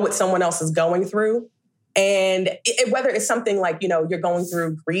what someone else is going through. And whether it's something like, you're going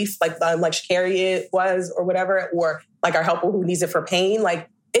through grief, like Shakari was or whatever, or like our helper who needs it for pain, like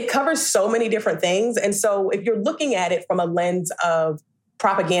it covers so many different things. And so if you're looking at it from a lens of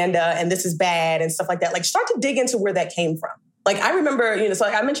propaganda and this is bad and stuff like that, like start to dig into where that came from. Like I remember, so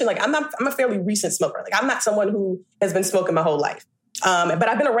like I mentioned, like I'm a fairly recent smoker. Like I'm not someone who has been smoking my whole life. But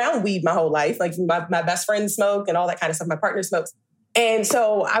I've been around weed my whole life. Like my best friends smoke and all that kind of stuff. My partner smokes. And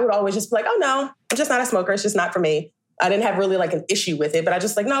so I would always just be like, oh no, I'm just not a smoker. It's just not for me. I didn't have really like an issue with it, but I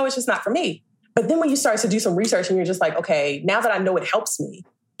just like, no, it's just not for me. But then when you start to do some research and you're just like, okay, now that I know it helps me.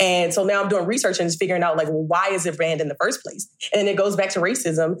 And so now I'm doing research and just figuring out like, well, why is it banned in the first place? And it goes back to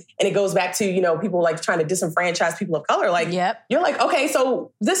racism and it goes back to, people like trying to disenfranchise people of color. Like, yep. You're like, okay,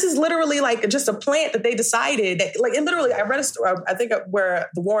 so this is literally like just a plant that they decided that like, it literally, I read a story, I think where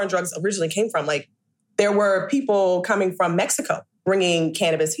the war on drugs originally came from. Like there were people coming from Mexico bringing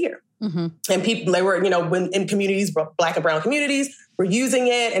cannabis here. Mm-hmm. And people, they were, when in communities, Black and brown communities were using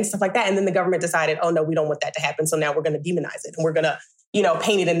it and stuff like that. And then the government decided, oh no, we don't want that to happen. So now we're going to demonize it and we're going to,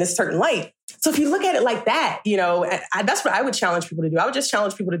 paint it in this certain light. So if you look at it like that, that's what I would challenge people to do. I would just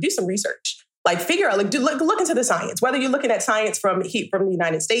challenge people to do some research, like figure out, like look into the science, whether you're looking at science from the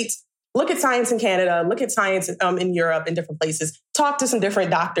United States, look at science in Canada, look at science in Europe and different places, talk to some different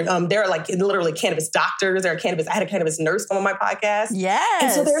doctors. There are like literally cannabis doctors, I had a cannabis nurse on my podcast. Yes.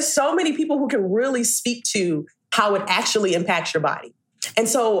 And so there's so many people who can really speak to how it actually impacts your body. And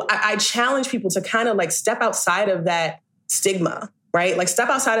so I challenge people to kind of like step outside of that stigma, right? Like step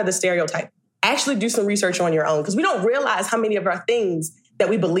outside of the stereotype, actually do some research on your own because we don't realize how many of our things that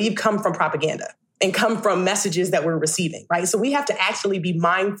we believe come from propaganda and come from messages that we're receiving, right? So we have to actually be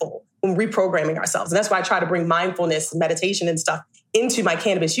mindful when reprogramming ourselves. And that's why I try to bring mindfulness, meditation and stuff into my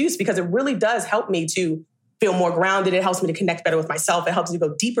cannabis use because it really does help me to feel more grounded. It helps me to connect better with myself. It helps me to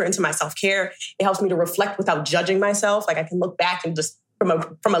go deeper into my self-care. It helps me to reflect without judging myself. Like I can look back and just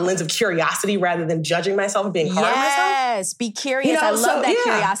from a lens of curiosity rather than judging myself and being hard on myself. Yes, be curious. I love that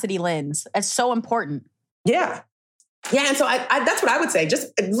curiosity lens. It's so important. Yeah. Yeah. And so I that's what I would say.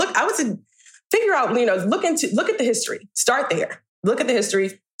 Just look, I would say, figure out, look at the history. Start there. Look at the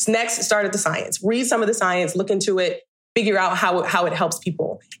history. Next, start at the science. Read some of the science, look into it, figure out how it helps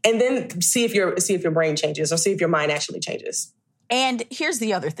people. And then see if your brain changes or see if your mind actually changes. And here's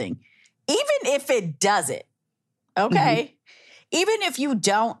the other thing. Even if it doesn't, okay? Mm-hmm. Even if you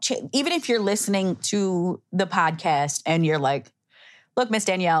don't, even if you're listening to the podcast and you're like, look, Miss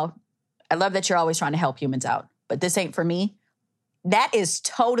Danielle, I love that you're always trying to help humans out, but this ain't for me. That is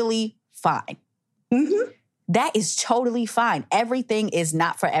totally fine. Mm-hmm. That is totally fine. Everything is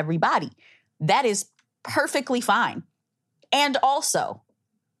not for everybody. That is perfectly fine. And also,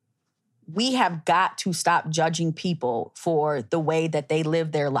 we have got to stop judging people for the way that they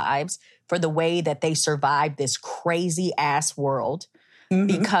live their lives, for the way that they survive this crazy ass world. Mm-hmm.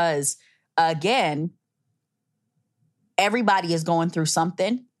 Because again, everybody is going through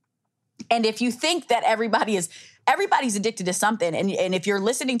something. And if you think that everybody's addicted to something, and if you're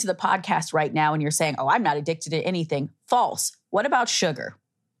listening to the podcast right now and you're saying, oh, I'm not addicted to anything, false. What about sugar?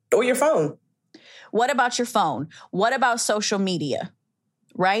 Or your phone. What about your phone? What about social media?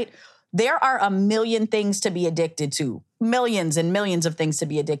 Right? There are a million things to be addicted to. Millions and millions of things to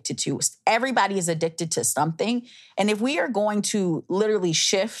be addicted to. Everybody is addicted to something. And if we are going to literally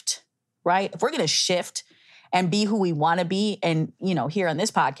shift, right? If we're going to shift and be who we want to be, and, here on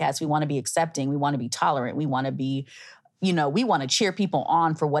this podcast, we want to be accepting, we want to be tolerant, we want to be, we want to cheer people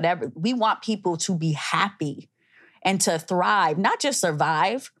on for whatever. We want people to be happy and to thrive, not just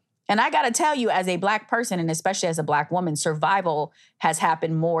survive. And I got to tell you, as a Black person, and especially as a Black woman, survival has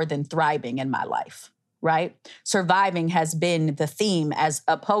happened more than thriving in my life, right? Surviving has been the theme as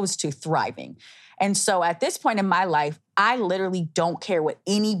opposed to thriving. And so at this point in my life, I literally don't care what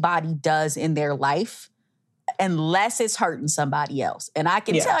anybody does in their life unless it's hurting somebody else. And I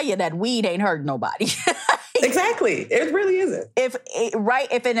can tell you that weed ain't hurting nobody. Exactly. It really isn't. If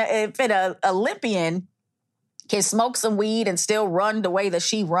an Olympian can smoke some weed and still run the way that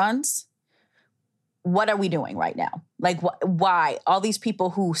she runs, what are we doing right now? Like, why? All these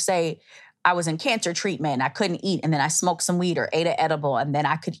people who say, I was in cancer treatment, I couldn't eat, and then I smoked some weed or ate an edible, and then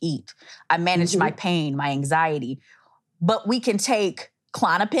I could eat. I managed my pain, my anxiety. But we can take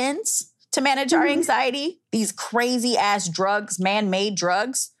Klonopins to manage our anxiety, these crazy-ass drugs, man-made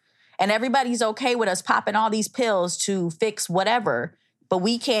drugs, and everybody's okay with us popping all these pills to fix whatever, but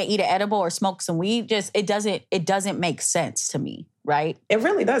we can't eat an edible or smoke some weed. It doesn't make sense to me, right? It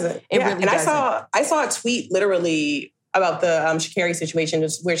really doesn't. It really doesn't. I saw a tweet literally about the Sha'Carri situation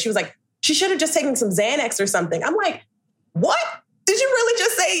where she was like, she should have just taken some Xanax or something. I'm like, what? Did you really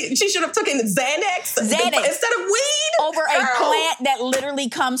just say she should have taken Xanax instead of weed? Over a plant that literally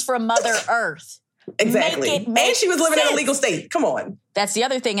comes from Mother Earth. Exactly. And she was living in a legal state. Come on. That's the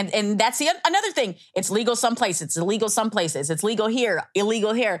other thing. And that's another thing. It's legal some places. It's illegal some places. It's legal here,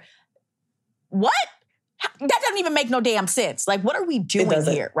 illegal here. What? That doesn't even make no damn sense. Like, what are we doing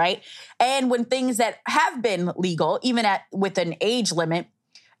here, right? And when things that have been legal, even with an age limit,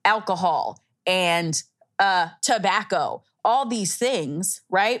 alcohol and tobacco, all these things,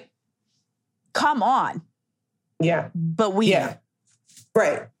 right? Come on. Yeah. But we... Yeah.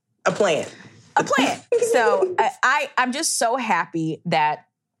 Right. A plant. So I'm just so happy that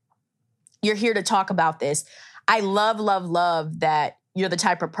you're here to talk about this. I love that you're the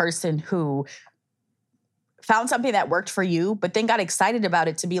type of person who found something that worked for you, but then got excited about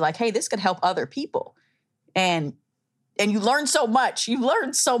it to be like, hey, this could help other people. And you learned so much. You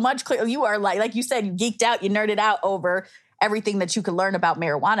learned so much. You are like you said, you geeked out, you nerded out over everything that you could learn about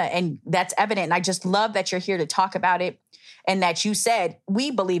marijuana. And that's evident. And I just love that you're here to talk about it. And that you said, we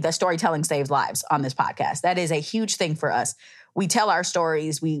believe that storytelling saves lives on this podcast. That is a huge thing for us. We tell our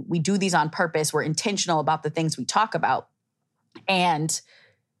stories. We do these on purpose. We're intentional about the things we talk about. And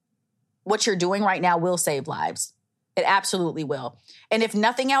what you're doing right now will save lives. It absolutely will. And if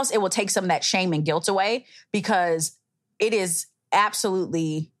nothing else, it will take some of that shame and guilt away, because it is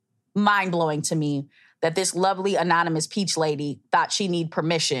absolutely mind-blowing to me that this lovely anonymous peach lady thought she need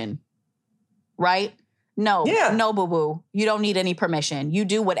permission, right? No, boo-boo. You don't need any permission. You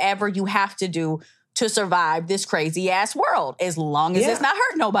do whatever you have to do to survive this crazy-ass world, as long as it's not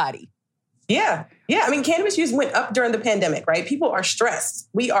hurt nobody. Yeah. Yeah. I mean, cannabis use went up during the pandemic, right? People are stressed.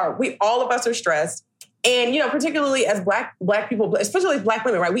 All of us are stressed. And, particularly as black people, especially as Black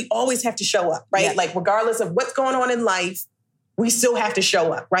women, right? We always have to show up, right? Yeah. Like, regardless of what's going on in life, we still have to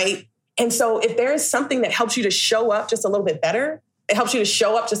show up, right? And so if there is something that helps you to show up just a little bit better, it helps you to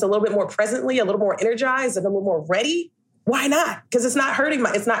show up just a little bit more presently, a little more energized, and a little more ready, why not? Because it's not hurting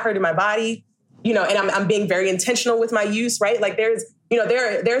my body, and I'm being very intentional with my use, right? Like, there's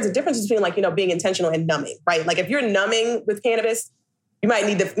a difference between, like, being intentional and numbing, right? Like, if you're numbing with cannabis, you might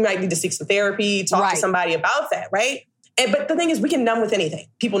need to seek some therapy, talk to somebody about that, right? But the thing is, we can numb with anything.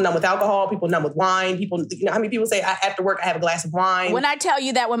 People numb with alcohol. People numb with wine. People, how many people say, after work, I have a glass of wine? When I tell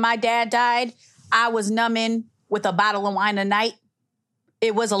you that when my dad died, I was numbing with a bottle of wine a night,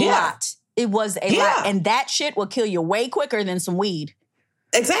 it was a lot. It was a lot. And that shit will kill you way quicker than some weed.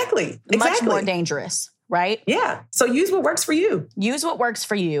 Exactly. Much more dangerous, right? Yeah. So use what works for you. Use what works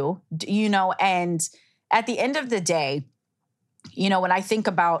for you, and at the end of the day, when I think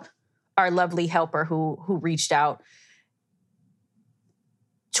about our lovely helper who reached out,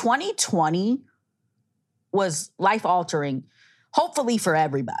 2020 was life-altering, hopefully for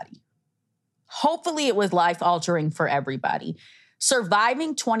everybody. Hopefully it was life-altering for everybody.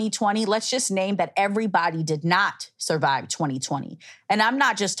 Surviving 2020, let's just name that everybody did not survive 2020. And I'm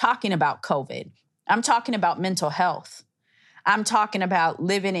not just talking about COVID. I'm talking about mental health. I'm talking about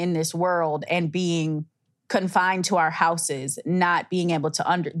living in this world and being confined to our houses, not being able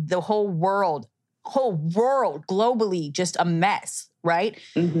to the whole world globally, just a mess, right?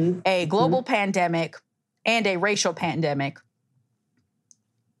 Mm-hmm. A global pandemic and a racial pandemic.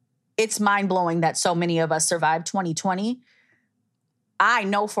 It's mind-blowing that so many of us survived 2020. I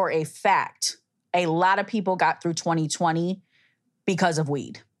know for a fact a lot of people got through 2020 because of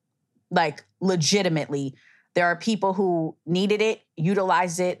weed. Like, legitimately. There are people who needed it,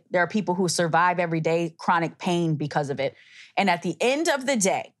 utilized it. There are people who survive every day chronic pain because of it. And at the end of the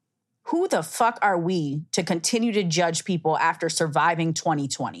day, who the fuck are we to continue to judge people after surviving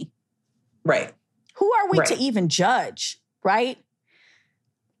 2020? Right. Who are we to even judge, right?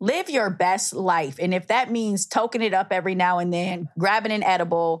 Live your best life. And if that means toking it up every now and then, grabbing an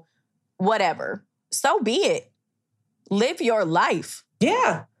edible, whatever, so be it. Live your life.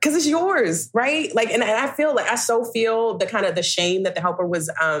 Yeah, because it's yours, right? Like, and I feel like I so feel the kind of the shame that the helper was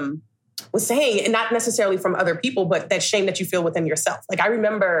saying, and not necessarily from other people, but that shame that you feel within yourself. Like, I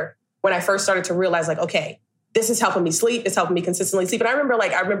remember when I first started to realize, like, okay, this is helping me sleep. It's helping me consistently sleep. And I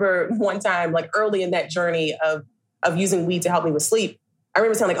remember one time, like early in that journey of using weed to help me with sleep, I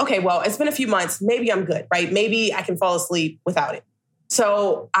remember saying like, okay, well, it's been a few months. Maybe I'm good, right? Maybe I can fall asleep without it.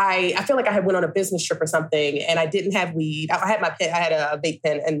 So I feel like I had went on a business trip or something and I didn't have weed. I had my pen, I had a vape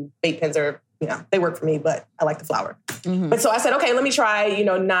pen, and vape pens are, they work for me, but I like the flower. Mm-hmm. But so I said, okay, let me try,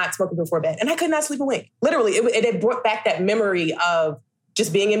 not smoking before bed. And I could not sleep a wink. Literally, it brought back that memory of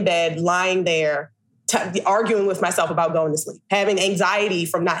just being in bed, lying there, arguing with myself about going to sleep, having anxiety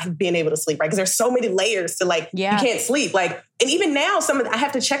from not being able to sleep, right? Because there's so many layers to you can't sleep. And even now, I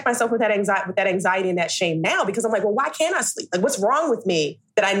have to check myself with that anxiety and that shame now, because I'm like, well, why can't I sleep? Like, what's wrong with me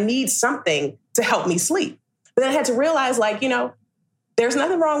that I need something to help me sleep? But then I had to realize, there's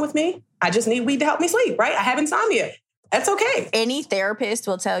nothing wrong with me. I just need weed to help me sleep, right? I have insomnia. That's okay. Any therapist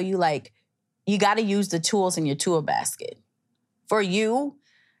will tell you, you got to use the tools in your tool basket. For you,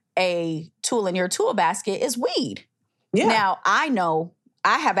 a tool in your tool basket is weed. Yeah. Now, I know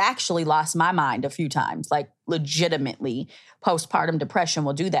I have actually lost my mind a few times, legitimately. Postpartum depression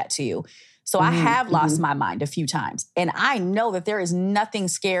will do that to you. So I have lost my mind a few times. And I know that there is nothing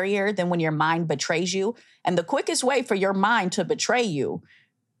scarier than when your mind betrays you. And the quickest way for your mind to betray you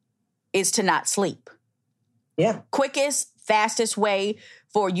is to not sleep. Yeah. Quickest, fastest way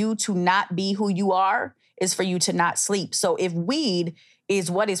for you to not be who you are is for you to not sleep. So if weed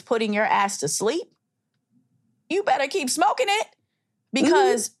is what is putting your ass to sleep, you better keep smoking it,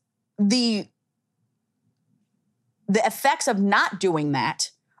 because the effects of not doing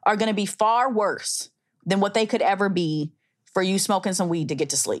that are going to be far worse than what they could ever be for you smoking some weed to get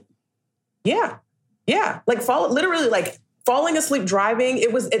to sleep. Yeah. Yeah. Falling asleep driving,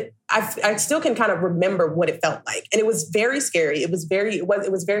 I still can kind of remember what it felt like. And it was very scary. It was very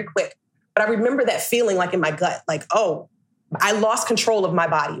quick. But I remember that feeling in my gut, I lost control of my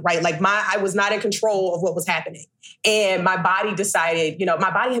body, right? I was not in control of what was happening. And my body decided,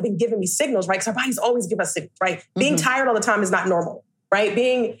 my body had been giving me signals, right? Because our bodies always give us signals, right? Mm-hmm. Being tired all the time is not normal, right?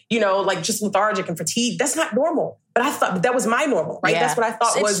 Being, just lethargic and fatigued, that's not normal. But I thought that was my normal, right? Yeah. That's what I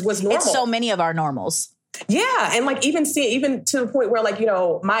thought was normal. It's so many of our normals. Yeah. And even to the point where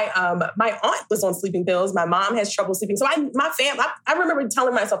my aunt was on sleeping pills. My mom has trouble sleeping. So I remember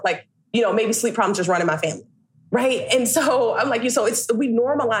telling myself maybe sleep problems just run in my family. Right. And so I'm we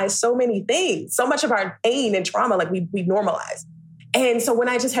normalize so many things, so much of our pain and trauma, we normalize. And so when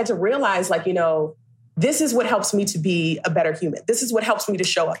I just had to realize, this is what helps me to be a better human. This is what helps me to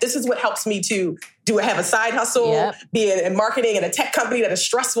show up. This is what helps me to have a side hustle, be in marketing in a tech company that is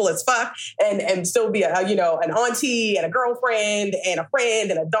stressful as fuck, and still be an auntie and a girlfriend and a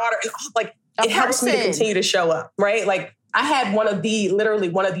friend and a daughter. And it helps me to continue to show up. Right. I had one of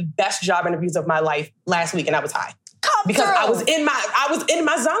the best job interviews of my life last week, and I was high. Because I was in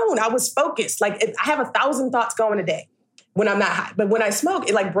my zone. I was focused. I have 1,000 thoughts going a day when I'm not high. But when I smoke,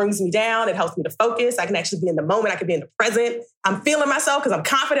 it brings me down. It helps me to focus. I can actually be in the moment. I can be in the present. I'm feeling myself because I'm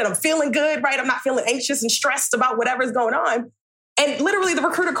confident. I'm feeling good, right? I'm not feeling anxious and stressed about whatever's going on. And literally the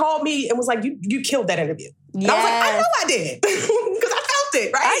recruiter called me and was like, you killed that interview. And I was like, I know I did. Because I felt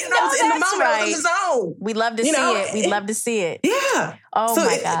it, right? And I was in the moment. Right. I was in the zone. We'd love to see it. We'd love to see it. Yeah. Oh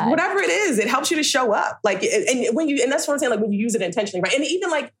my God. Whatever it is, it helps you to show up. And that's what I'm saying, when you use it intentionally, right? And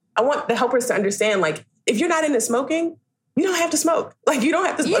even I want the helpers to understand, if you're not into smoking, you don't have to smoke. You don't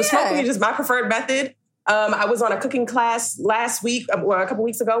have to smoke. Smoking is just my preferred method. I was on a cooking class last week, or a couple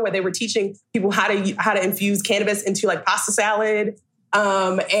weeks ago, where they were teaching people how to infuse cannabis into pasta salad.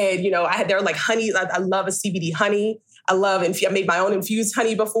 And there were honey. I love a CBD honey. I made my own infused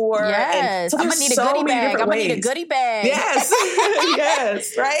honey before. Yes. So I'm going to need a goodie bag. I'm going to need a goodie bag. Yes.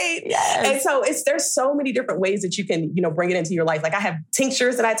 Yes. Right. Yes. And so there's so many different ways that you can, bring it into your life. I have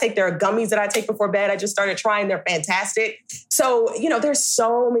tinctures that I take. There are gummies that I take before bed. I just started trying. They're fantastic. So, there's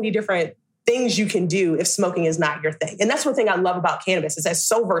so many different things you can do if smoking is not your thing. And that's one thing I love about cannabis, is that it's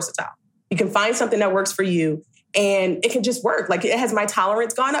so versatile. You can find something that works for you, and it can just work. Has my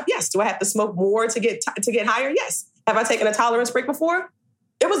tolerance gone up? Yes. Do I have to smoke more to get higher? Yes. Have I taken a tolerance break before?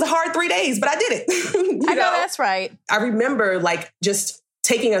 It was a hard 3 days, but I did it. I know that's right. I remember just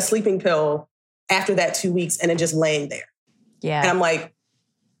taking a sleeping pill after that 2 weeks and then just laying there. Yeah. And I'm like,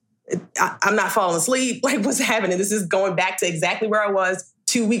 I'm not falling asleep. What's happening? This is going back to exactly where I was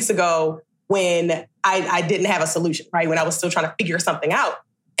 2 weeks ago when I didn't have a solution, right? When I was still trying to figure something out.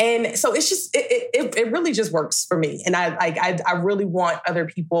 And so it's just, it really just works for me. And I really want other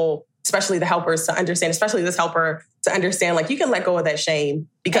people especially the helpers to understand, especially this helper to understand, like, you can let go of that shame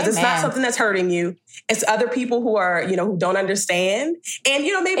because It's not something that's hurting you. It's other people who are, who don't understand. And,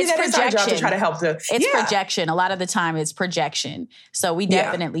 maybe that is our job to try to help them. It's projection. A lot of the time it's projection. So we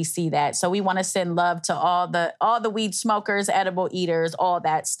definitely see that. So we want to send love to all the weed smokers, edible eaters, all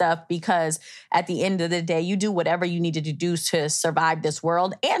that stuff, because at the end of the day, you do whatever you needed to do to survive this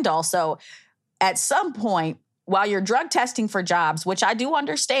world. And also, at some point, while you're drug testing for jobs, which I do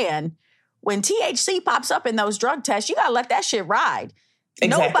understand, when THC pops up in those drug tests, you got to let that shit ride.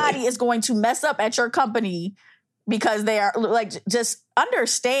 Exactly. Nobody is going to mess up at your company because they are, like, just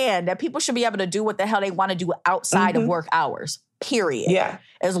understand that people should be able to do what the hell they want to do outside of work hours, period. Yeah.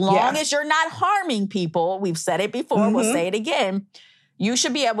 As long as you're not harming people, we've said it before, we'll say it again, you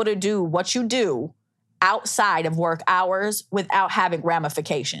should be able to do what you do outside of work hours without having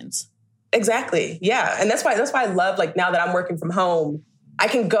ramifications. Exactly. Yeah. And that's why I love, like, now that I'm working from home, I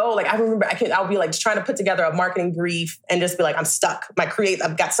can go, like, I remember I'll be like trying to put together a marketing brief and just be like, I'm stuck.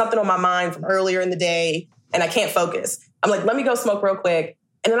 I've got something on my mind from earlier in the day and I can't focus. I'm like, let me go smoke real quick.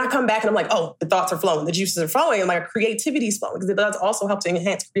 And then I come back and I'm like, oh, the thoughts are flowing. The juices are flowing. And like, creativity is flowing because it does also help to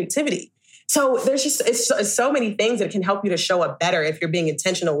enhance creativity. So there's just, it's so many things that can help you to show up better if you're being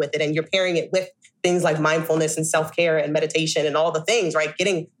intentional with it and you're pairing it with things like mindfulness and self-care and meditation and all the things, right?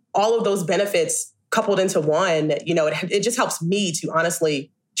 Getting all of those benefits coupled into one, it just helps me to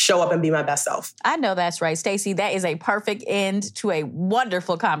honestly show up and be my best self. I know that's right, Stacy. That is a perfect end to a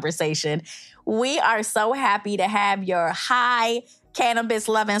wonderful conversation. We are so happy to have your high cannabis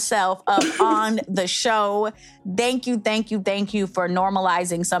loving self up on the show. Thank you for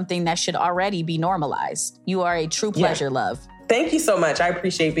normalizing something that should already be normalized. You are a true pleasure, love. Thank you so much. I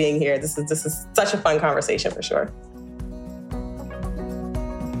appreciate being here. This is such a fun conversation for sure.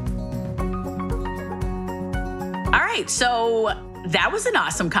 All right, so that was an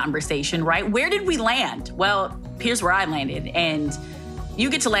awesome conversation, right? Where did we land? Well, here's where I landed, and you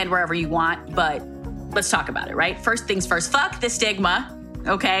get to land wherever you want, but let's talk about it, right? First things first, fuck the stigma,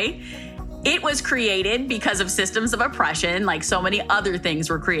 okay? It was created because of systems of oppression, like so many other things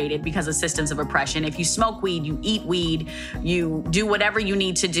were created because of systems of oppression. If you smoke weed, you eat weed, you do whatever you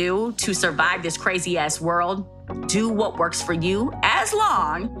need to do to survive this crazy-ass world, do what works for you, as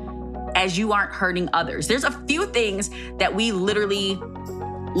long as you aren't hurting others. There's a few things that we literally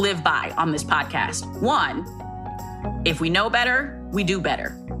live by on this podcast. One, if we know better, we do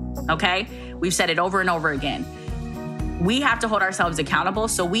better, okay? We've said it over and over again. We have to hold ourselves accountable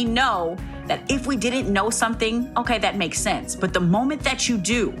so we know that if we didn't know something, okay, that makes sense. But the moment that you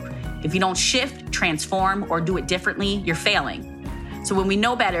do, if you don't shift, transform, or do it differently, you're failing. So when we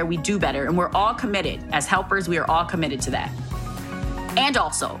know better, we do better, and we're all committed. As helpers, we are all committed to that. And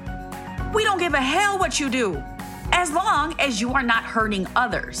also, we don't give a hell what you do, as long as you are not hurting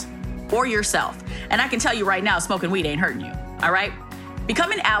others or yourself. And I can tell you right now, smoking weed ain't hurting you, all right?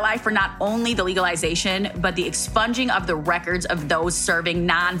 Become an ally for not only the legalization, but the expunging of the records of those serving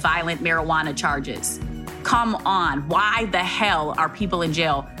nonviolent marijuana charges. Come on, why the hell are people in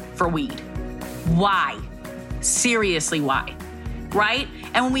jail for weed? Why? Seriously, why? Right?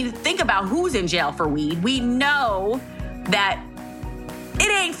 And when we think about who's in jail for weed, we know that it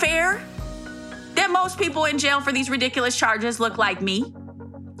ain't fair that most people in jail for these ridiculous charges look like me,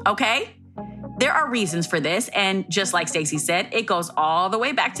 okay? There are reasons for this, and just like Stacy said, it goes all the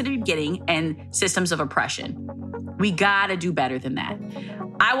way back to the beginning and systems of oppression. We gotta do better than that.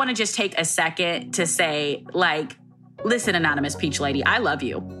 I wanna just take a second to say, like, listen, Anonymous Peach Lady, I love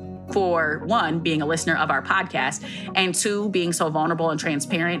you for, one, being a listener of our podcast, and two, being so vulnerable and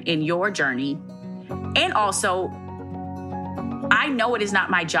transparent in your journey. And also, I know it is not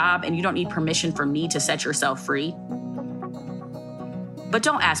my job and you don't need permission from me to set yourself free. But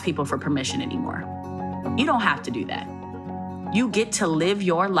don't ask people for permission anymore. You don't have to do that. You get to live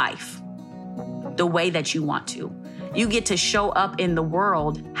your life the way that you want to. You get to show up in the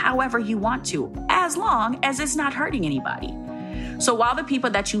world however you want to, as long as it's not hurting anybody. So while the people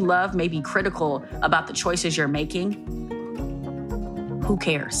that you love may be critical about the choices you're making, who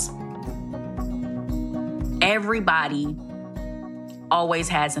cares? Everybody always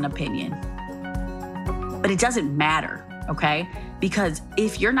has an opinion. But it doesn't matter, okay? Because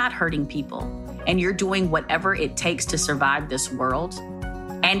if you're not hurting people and you're doing whatever it takes to survive this world,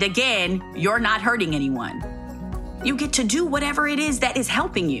 and again, you're not hurting anyone, you get to do whatever it is that is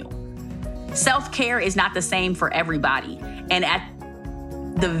helping you. Self-care is not the same for everybody. And at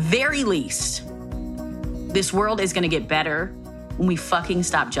the very least, this world is gonna get better when we fucking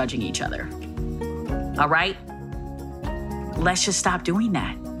stop judging each other. All right? Let's just stop doing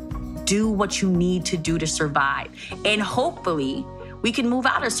that. Do what you need to do to survive. And hopefully, we can move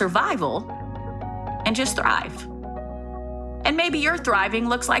out of survival and just thrive. And maybe your thriving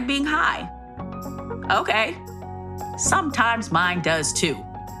looks like being high. Okay, sometimes mine does too.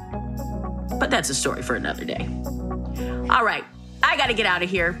 But that's a story for another day. All right, I gotta get out of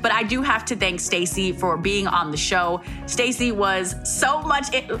here, but I do have to thank Stacy for being on the show. Stacy was so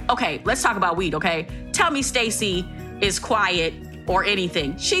much. Okay, let's talk about weed, okay? Tell me Stacy is quiet or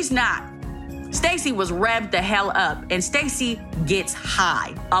anything. She's not. Stacy was revved the hell up, and Stacy gets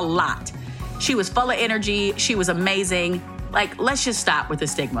high a lot. She was full of energy. She was amazing. Like, let's just stop with the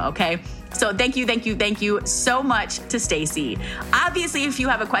stigma, okay? So thank you so much to Stacy. Obviously, if you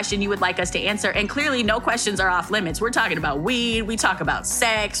have a question you would like us to answer, and clearly no questions are off limits. We're talking about weed, we talk about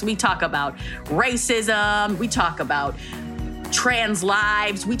sex, we talk about racism, we talk about trans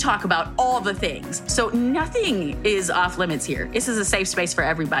lives, we talk about all the things. So nothing is off limits here. This is a safe space for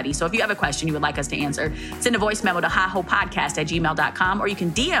everybody. So if you have a question you would like us to answer, send a voice memo to hahopodcast@gmail.com, or you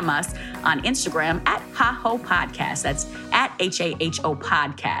can DM us on Instagram at hahopodcast. That's at HAHO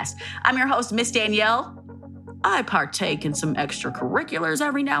podcast. I'm your host, Miss Danielle. I partake in some extracurriculars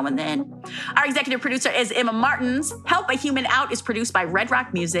every now and then. Our executive producer is Emma Martins. Help a Human Out is produced by Red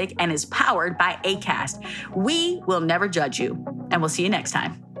Rock Music and is powered by Acast. We will never judge you, and we'll see you next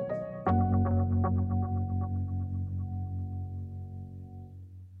time.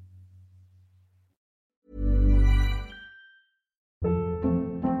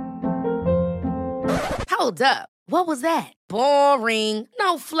 Hold up. What was that? Boring.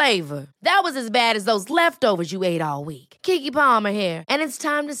 No flavor. That was as bad as those leftovers you ate all week. Keke Palmer here. And it's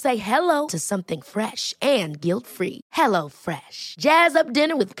time to say hello to something fresh and guilt-free. Hello Fresh. Jazz up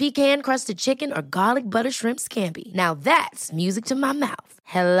dinner with pecan-crusted chicken or garlic butter shrimp scampi. Now that's music to my mouth.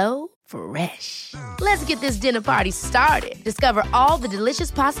 Hello Fresh. Let's get this dinner party started. Discover all the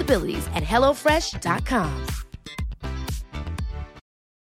delicious possibilities at HelloFresh.com.